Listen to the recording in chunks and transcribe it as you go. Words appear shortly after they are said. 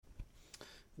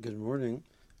Good morning.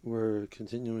 We're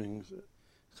continuing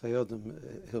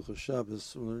Chayodim Hilchos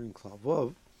Shabbos. We're learning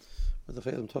Klal, but the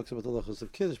Chayodim talks about the Hilchos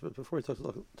of Kiddush. But before he talks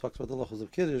about the Hilchos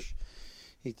of Kiddush,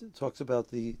 he talks about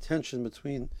the tension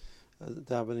between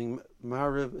davening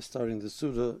Maariv, starting the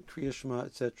Suda, Kriya Shema,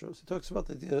 etc. So he talks about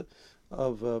the idea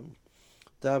of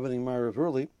davening Maariv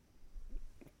early,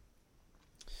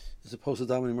 as opposed to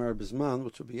davening Maariv Bisman,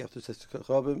 which will be after Tzedek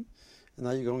Chavim, and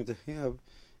now you're going to have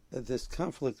this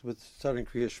conflict with starting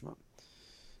Kriya Shema.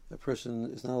 A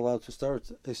person is not allowed to start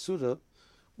a Suda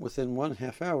within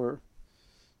 1/2 hour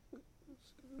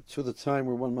to the time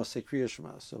where one must say Kriya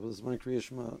Shema. So if there's one Kriya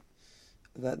Shema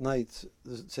that night,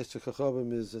 the Tzedek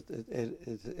Chavim is at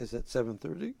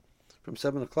 7:30. From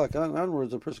 7 o'clock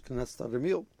onwards, a person cannot start a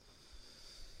meal.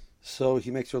 So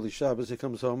he makes early Shabbos. He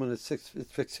comes home and it's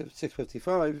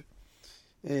 6:55,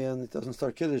 and it doesn't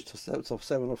start Kiddush till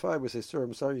 7:05. We say, "Sir,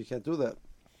 I'm sorry, you can't do that.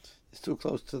 It's too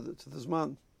close to the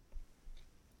Zman."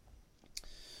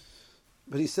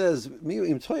 But he says,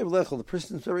 the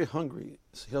person is very hungry,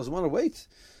 so he doesn't want to wait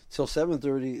till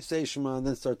 7:30, say Shema, and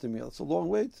then start the meal. It's a long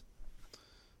wait.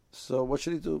 So what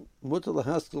should he do? So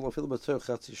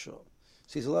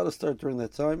he's allowed to start during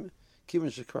that time,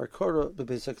 because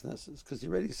he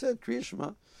already said Kriya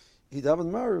Shema, he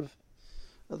davened Maariv.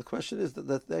 Now the question is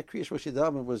that Kriya Shema he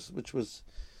davened which was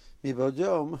Mibod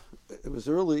Yom, it was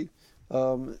early.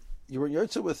 You weren't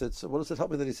yotze with it, so what does it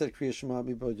help me that he said Kriya Shema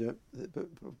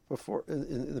before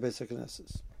in the basic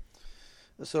Knesses?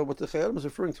 So what the Chayadim is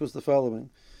referring to is the following: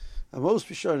 most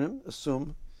Rishonim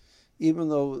assume, even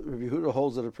though Rabbi Yehuda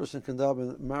holds that a person can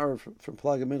daven Maariv from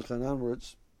Plaga Mincha and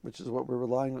onwards, which is what we're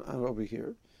relying on over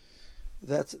here,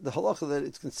 that's the halacha that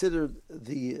it's considered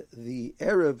the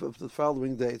Erev of the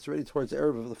following day. It's already towards the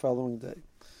Erev of the following day.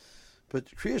 But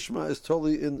Kriya Shema is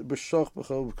totally in B'shach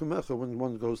B'chol B'kumecha when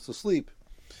one goes to sleep.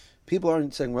 People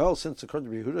aren't saying, well, since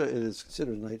according to Yehuda it is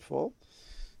considered nightfall,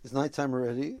 it's nighttime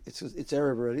already, it's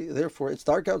Erev already, therefore it's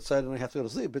dark outside and I have to go to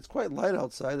sleep. It's quite light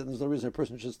outside and there's no reason a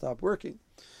person should stop working.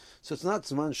 So it's not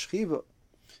Zman Shchiva.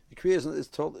 The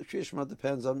Kriya Shema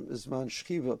depends on Zman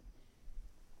Shchiva.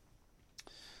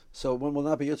 So one will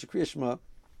not be Yotze Kriya Shema,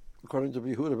 according to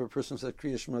Yehuda, if a person said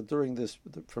Kriya Shema during this,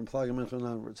 from Plaga Mincha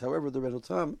onwards. However, the Rebbe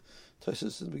Tam,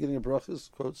 Tosfos in the beginning of Brachas,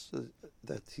 quotes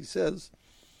that he says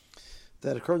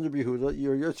that according to Yehuda,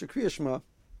 your Yotze Kriya Shema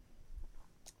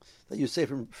that you say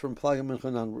from Plaga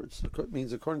Mincha onwards. It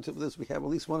means according to this, we have at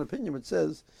least one opinion which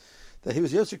says that he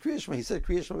was Yotze Kriya Shema. He said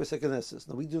Kriya Shema b'sek Knesses.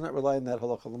 Now we do not rely on that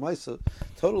halacha l'maisa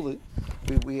totally.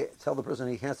 We tell the person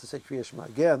he has to say Kriya Shema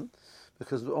again,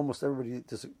 because almost everybody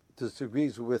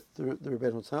disagrees with the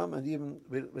Rebbeinu Tam, and even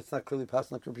it's not clearly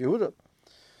passed like Rabbi Yehuda.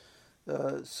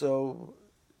 So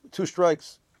 2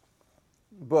 strikes.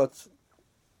 But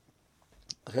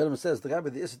the Chedem says the Rabbi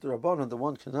the Isser Rabbanon, the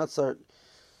one cannot start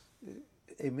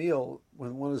a meal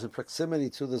when one is in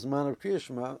proximity to the Zman of Kriya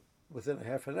Shema within a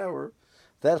half an hour.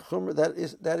 That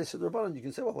is Isser Rabbanon. You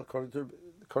can say, well, according to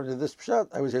this pshat,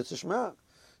 I was Yotze Shema,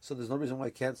 so there's no reason why I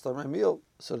can't start my meal.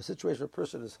 So the situation where a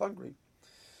person is hungry,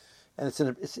 and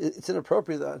it's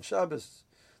inappropriate on Shabbos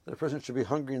that a person should be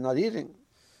hungry and not eating.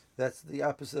 That's the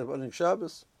opposite of owning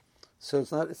Shabbos. So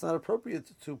it's not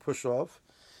appropriate to push off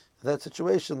that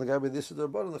situation. The guy with this the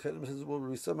Rabbanon, the Chedem says, well,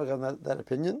 we samach on that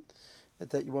opinion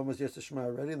that one was Yotze Shema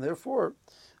already, and therefore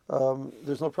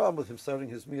there's no problem with him starting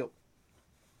his meal.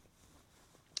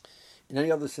 In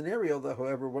any other scenario, though,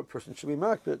 however, one person should be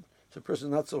makbid. So a person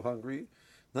not so hungry,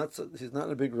 he's not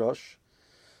in a big rush,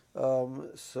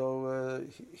 so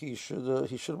he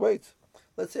should wait.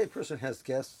 Let's say a person has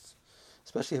guests,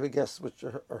 especially if guests which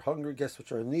are hungry, guests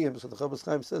which are niyim. So the Chofetz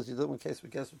Chaim says you do in case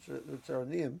with guests which are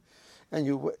niyim, and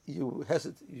you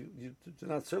hesitate, you do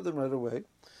not serve them right away.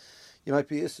 You might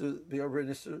be over an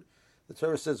issur. The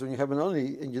Torah says when you have an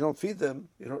oni and you don't feed them,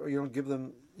 you don't give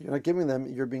them, you're not giving them,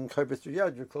 you're being kavit your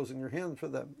yad, you're closing your hand for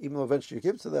them, even though eventually you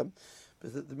give to them.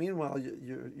 But meanwhile,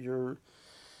 you're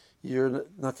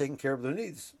not taking care of their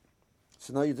needs.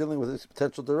 So now you're dealing with this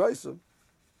potential deraisa.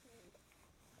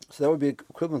 So that would be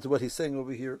equivalent to what he's saying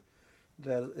over here,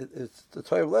 that it's the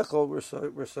Toyev Lechol,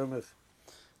 we're samech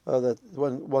that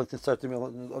one can start the meal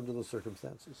under those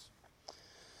circumstances.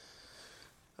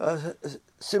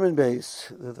 Siman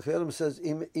base, the Chayadim says,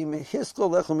 im hiskol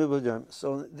lechol mibod yom.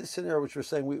 So in this scenario which we're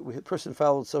saying, a person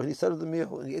followed, so he started the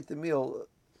meal, and he ate the meal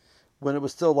when it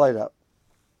was still light out.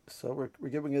 So we're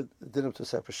giving it a din of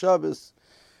Tosefes Shabbos.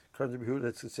 According to Yehuda,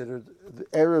 it's considered the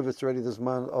Erev. It's already the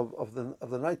Zman of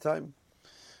the nighttime.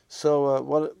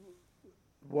 So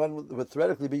one would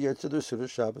theoretically be Yotze to Suda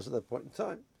Shabbos at that point in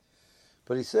time.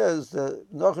 But he says that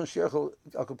Nachon Sheichel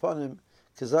Al Kapanim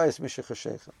Kazayis Mishach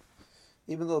HaSheichem.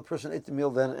 even though the person ate the meal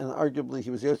then, and arguably he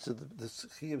was yotze the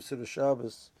Chiyuv Seder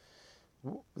Shabbos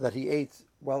that he ate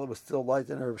while it was still light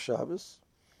in Erev Shabbos,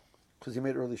 because he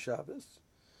made early Shabbos.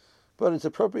 But it's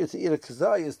appropriate to eat a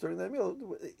kazayas during that meal.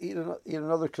 Eat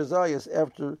another kazayas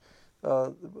after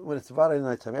when it's vaday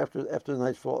nighttime, after the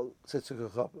nightfall.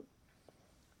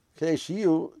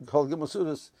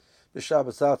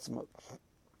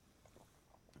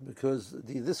 Because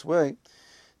this way,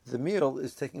 the meal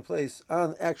is taking place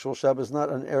on actual Shabbos, not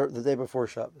on the day before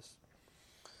Shabbos.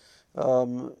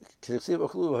 The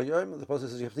Pasuk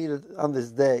says you have to eat it on this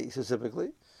day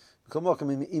specifically. So that's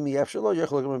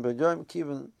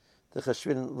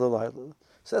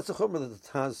a chumrah that the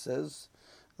Taz says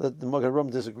that the Magen Ram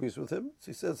disagrees with him. So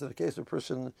he says that in case a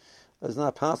person is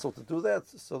not possible to do that,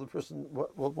 so the person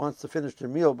wants to finish their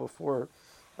meal before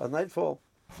nightfall.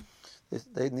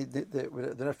 They're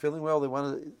not feeling well. They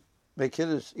want to make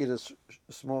kiddush, eat a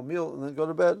small meal, and then go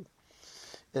to bed.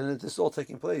 And this is all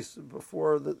taking place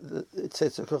before it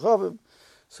says a kachavim.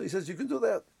 So he says you can do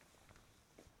that.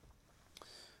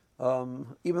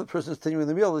 Even the person is continuing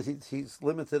the meal, he's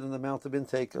limited in the amount of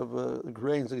intake of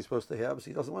grains that he's supposed to have,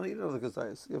 so he doesn't want to eat another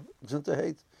gazayas.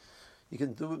 You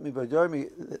can do it me by Jarmi,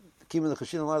 keep in the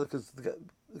Chashin Allah, because the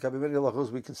Kabimeni Halachos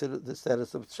we consider the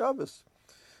status of Shabbos.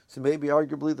 So maybe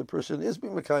arguably the person is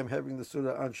being Mekayim having the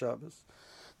Surah on Shabbos.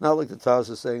 Not like the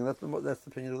Taz is saying, that's the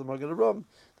opinion of the Magen Ram,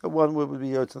 that one would be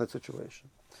yotze in that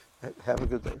situation. Have a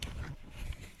good day.